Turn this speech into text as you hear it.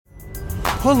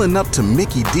Pulling up to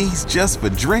Mickey D's just for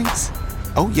drinks?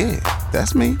 Oh yeah,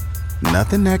 that's me.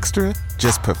 Nothing extra,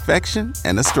 just perfection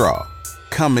and a straw.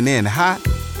 Coming in hot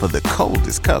for the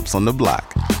coldest cups on the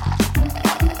block.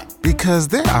 Because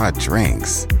there are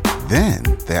drinks. Then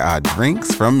there are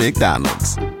drinks from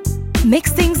McDonald's.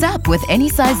 Mix things up with any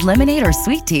size lemonade or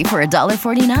sweet tea for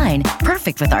 $1.49.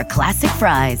 Perfect with our classic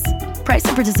fries. Price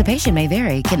and participation may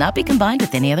vary. Cannot be combined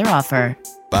with any other offer.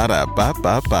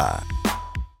 Ba-da-ba-ba-ba.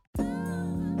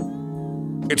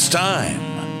 It's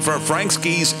time for Frank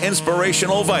Ski's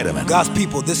Inspirational Vitamin. God's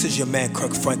people, this is your man,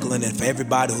 Kirk Franklin, and for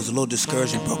everybody who's a little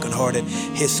discouraged and brokenhearted,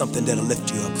 here's something that'll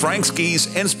lift you up. Frank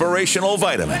Ski's Inspirational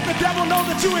Vitamin. Let the devil know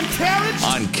that you encouraged.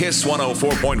 On KISS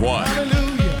 104.1.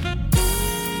 Hallelujah.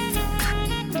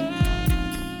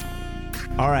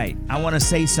 All right, I want to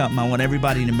say something. I want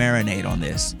everybody to marinate on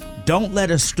this. Don't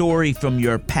let a story from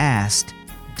your past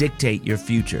dictate your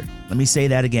future. Let me say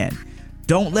that again.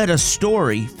 Don't let a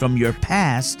story from your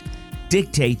past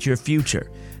dictate your future.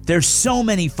 There's so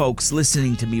many folks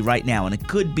listening to me right now, and it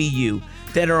could be you,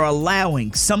 that are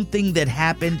allowing something that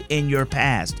happened in your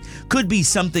past. Could be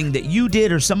something that you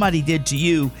did or somebody did to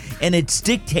you, and it's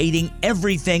dictating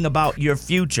everything about your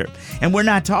future. And we're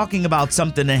not talking about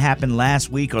something that happened last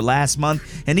week or last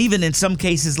month, and even in some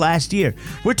cases last year.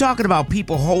 We're talking about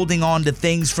people holding on to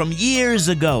things from years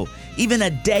ago, even a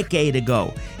decade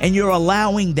ago, and you're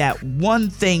allowing that one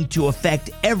thing to affect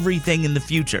everything in the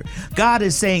future. God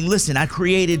is saying, listen, I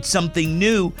created something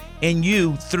new in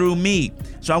you through me.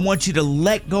 So I want you to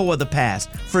let go of the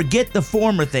past. Forget the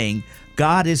former thing.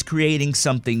 God is creating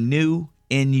something new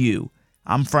in you.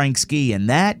 I'm Frank Ski, and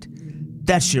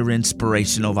that's your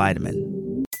Inspirational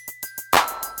Vitamin.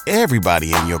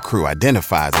 Everybody in your crew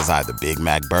identifies as either Big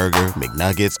Mac Burger,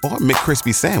 McNuggets, or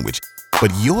McCrispy Sandwich.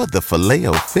 But you're the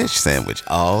Filet-O-Fish Sandwich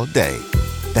all day.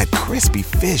 That crispy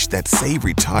fish, that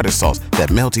savory tartar sauce, that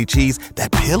melty cheese,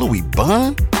 that pillowy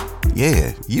bun.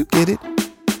 Yeah, you get it.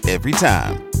 Every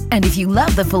time. And if you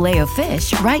love the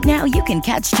Filet-O-Fish, right now you can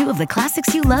catch two of the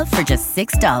classics you love for just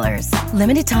 $6.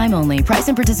 Limited time only. Price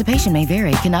and participation may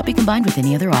vary. Cannot be combined with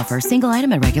any other offer. Single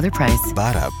item at regular price.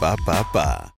 Ba-da-ba-ba-ba.